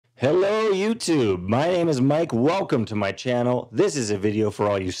Hello YouTube, my name is Mike. Welcome to my channel. This is a video for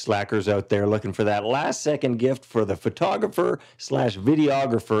all you slackers out there looking for that last second gift for the photographer slash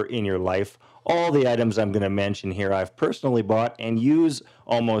videographer in your life. All the items I'm going to mention here I've personally bought and use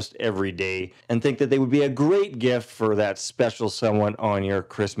almost every day and think that they would be a great gift for that special someone on your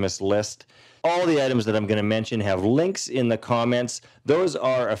Christmas list. All the items that I'm going to mention have links in the comments. Those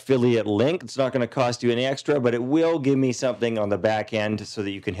are affiliate links. It's not going to cost you any extra, but it will give me something on the back end so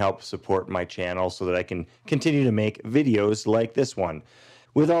that you can help support my channel so that I can continue to make videos like this one.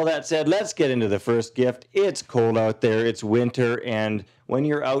 With all that said, let's get into the first gift. It's cold out there, it's winter, and when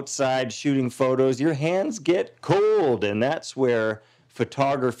you're outside shooting photos, your hands get cold, and that's where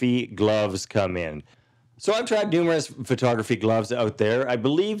photography gloves come in. So I've tried numerous photography gloves out there. I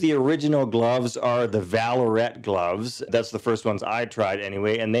believe the original gloves are the Vallerret Gloves. That's the first ones I tried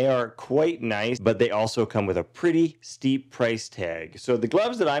anyway, and they are quite nice, but they also come with a pretty steep price tag. So the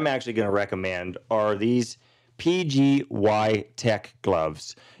gloves that I'm actually going to recommend are these PGYTech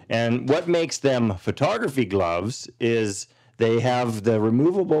gloves. And what makes them photography gloves is they have the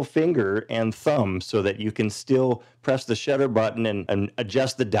removable finger and thumb so that you can still press the shutter button and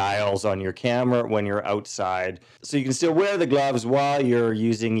adjust the dials on your camera when you're outside. So you can still wear the gloves while you're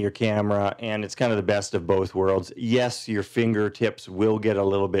using your camera, and it's kind of the best of both worlds. Yes, your fingertips will get a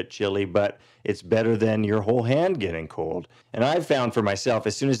little bit chilly, but it's better than your whole hand getting cold. And I've found for myself,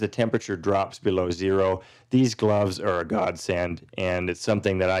 as soon as the temperature drops below zero, these gloves are a godsend, and it's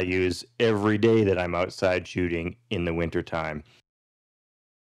something that I use every day that I'm outside shooting in the wintertime.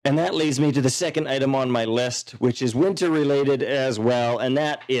 And that leads me to the second item on my list, which is winter related as well, and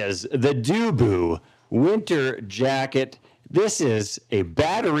that is the Dewbu winter jacket. This is a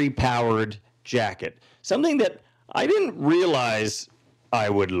battery powered jacket, something that I didn't realize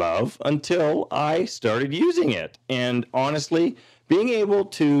I would love until I started using it. And honestly, being able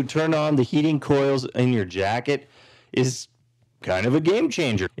to turn on the heating coils in your jacket is kind of a game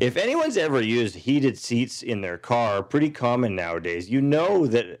changer. If anyone's ever used heated seats in their car, pretty common nowadays, you know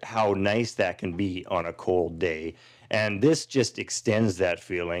that how nice that can be on a cold day. And this just extends that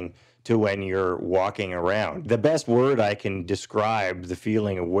feeling to when you're walking around. The best word I can describe the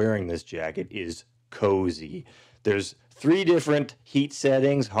feeling of wearing this jacket is cozy. There's 3 different heat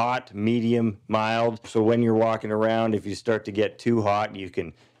settings: hot, medium, mild. So when you're walking around, if you start to get too hot, you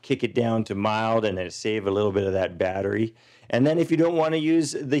can kick it down to mild and then save a little bit of that battery. And then if you don't want to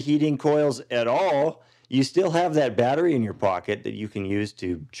use the heating coils at all, you still have that battery in your pocket that you can use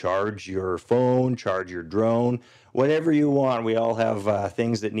to charge your phone, charge your drone, whatever you want. We all have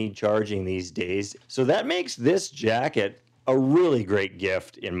things that need charging these days. So that makes this jacket a really great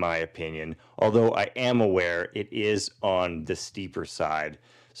gift, in my opinion, although I am aware it is on the steeper side.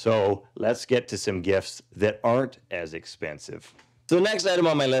 So let's get to some gifts that aren't as expensive. So the next item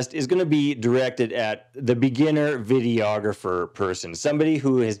on my list is going to be directed at the beginner videographer person, somebody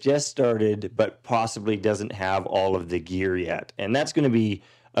who has just started but possibly doesn't have all of the gear yet. And that's going to be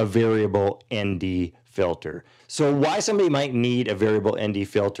a variable ND filter. So why somebody might need a variable ND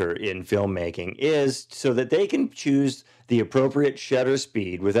filter in filmmaking is so that they can choose the appropriate shutter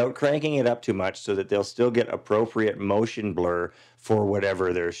speed without cranking it up too much, so that they'll still get appropriate motion blur for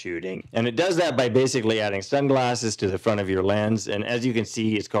whatever they're shooting. And it does that by basically adding sunglasses to the front of your lens. And as you can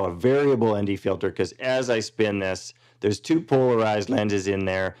see, it's called a variable ND filter because as I spin this, there's 2 polarized lenses in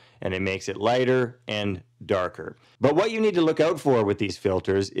there, and it makes it lighter and darker. But what you need to look out for with these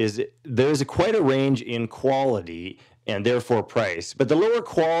filters is there's quite a range in quality and therefore price. But the lower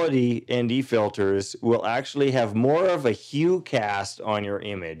quality ND filters will actually have more of a hue cast on your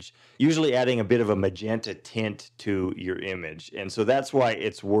image, usually adding a bit of a magenta tint to your image. And so that's why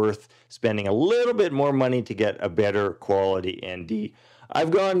it's worth spending a little bit more money to get a better quality ND.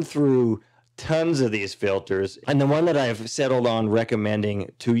 I've gone through tons of these filters, and the one that I've settled on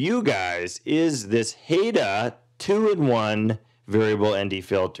recommending to you guys is this Haida 2-in-1 variable ND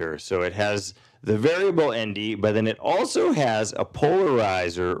filter. So it has the variable ND, but then it also has a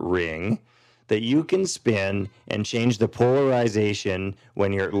polarizer ring that you can spin and change the polarization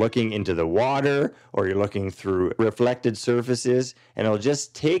when you're looking into the water or you're looking through reflected surfaces, and it'll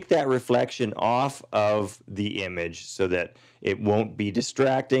just take that reflection off of the image so that it won't be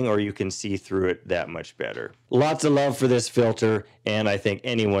distracting, or you can see through it that much better. Lots of love for this filter, and I think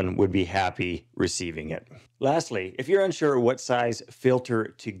anyone would be happy receiving it. Lastly, if you're unsure what size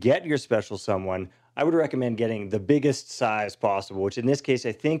filter to get your special someone, I would recommend getting the biggest size possible, which in this case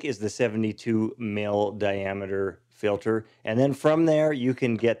I think is the 72 mil diameter filter. And then from there you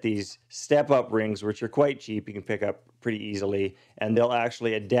can get these step-up rings, which are quite cheap. You can pick up pretty easily, and they'll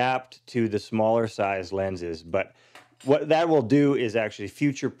actually adapt to the smaller size lenses. But what that will do is actually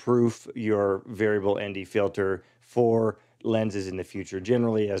future-proof your variable ND filter for lenses in the future.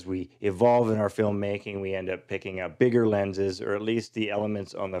 Generally, as we evolve in our filmmaking, we end up picking up bigger lenses, or at least the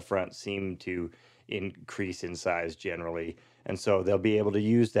elements on the front seem to increase in size generally. And so they'll be able to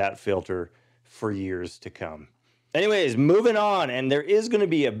use that filter for years to come. Anyways, moving on, and there is going to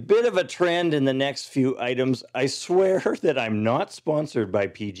be a bit of a trend in the next few items. I swear that I'm not sponsored by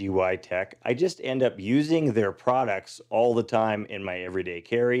PGYTech. I just end up using their products all the time in my everyday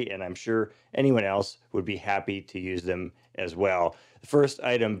carry, and I'm sure anyone else would be happy to use them as well. The first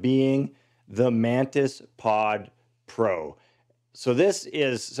item being the Mantispod Pro. So this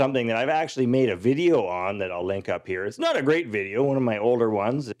is something that I've actually made a video on that I'll link up here. It's not a great video, one of my older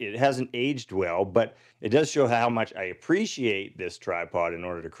ones. It hasn't aged well, but it does show how much I appreciate this tripod in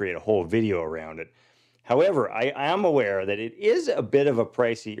order to create a whole video around it. However, I am aware that it is a bit of a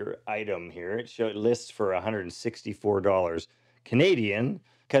pricier item here. It lists for $164 Canadian.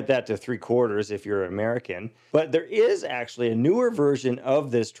 Cut that to 3/4 if you're American. But there is actually a newer version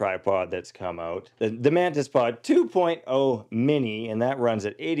of this tripod that's come out, the Mantispod 2.0 Mini, and that runs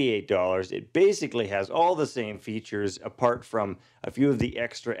at $88. It basically has all the same features apart from a few of the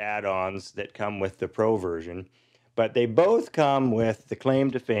extra add-ons that come with the Pro version. But they both come with the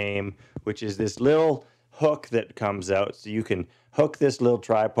claim to fame, which is this little hook that comes out, so you can hook this little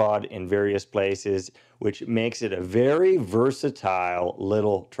tripod in various places, which makes it a very versatile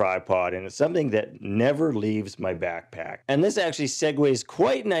little tripod, and it's something that never leaves my backpack. And this actually segues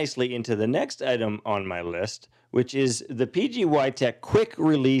quite nicely into the next item on my list, which is the PGYTech Quick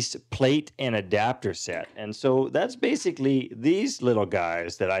Release plate and adapter set. And so that's basically these little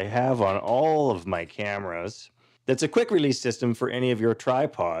guys that I have on all of my cameras. That's a quick release system for any of your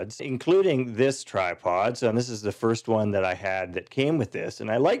tripods, including this tripod. So this is the first one that I had that came with this,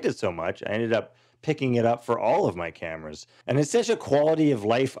 and I liked it so much, I ended up picking it up for all of my cameras. And it's such a quality of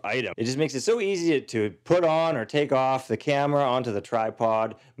life item. It just makes it so easy to put on or take off the camera onto the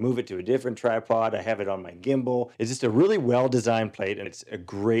tripod, move it to a different tripod. I have it on my gimbal. It's just a really well-designed plate, and it's a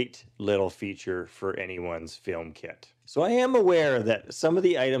great little feature for anyone's film kit. So I am aware that some of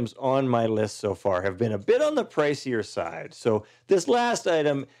the items on my list so far have been a bit on the pricier side. So this last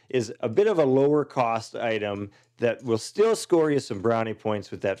item is a bit of a lower cost item that will still score you some brownie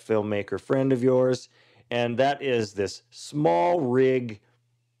points with that filmmaker friend of yours. And that is this Smallrig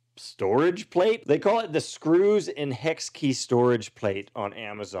storage plate. They call it the screws and hex key storage plate on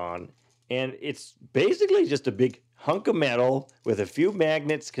Amazon. And it's basically just a big hunk of metal with a few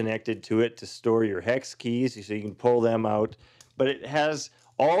magnets connected to it to store your hex keys so you can pull them out. But it has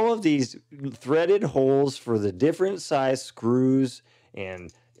all of these threaded holes for the different size screws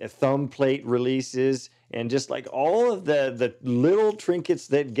and thumb plate releases, and just like all of the little trinkets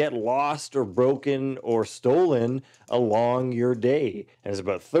that get lost or broken or stolen along your day. And it's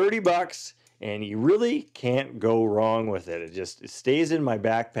about $30, and you really can't go wrong with it. It stays in my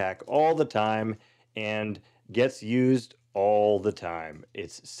backpack all the time and gets used all the time.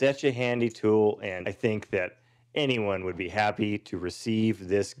 It's such a handy tool, and I think that anyone would be happy to receive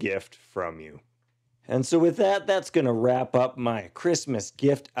this gift from you. And so with that, that's going to wrap up my Christmas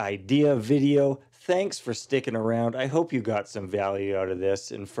gift idea video. Thanks for sticking around. I hope you got some value out of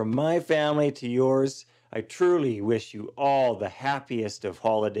this. And from my family to yours, I truly wish you all the happiest of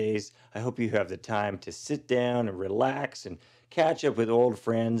holidays. I hope you have the time to sit down and relax and catch up with old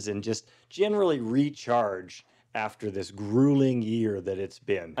friends and just generally recharge after this grueling year that it's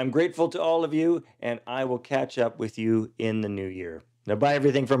been. I'm grateful to all of you, and I will catch up with you in the new year. Now, buy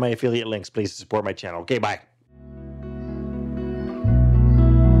everything from my affiliate links, please, to support my channel. Okay, bye.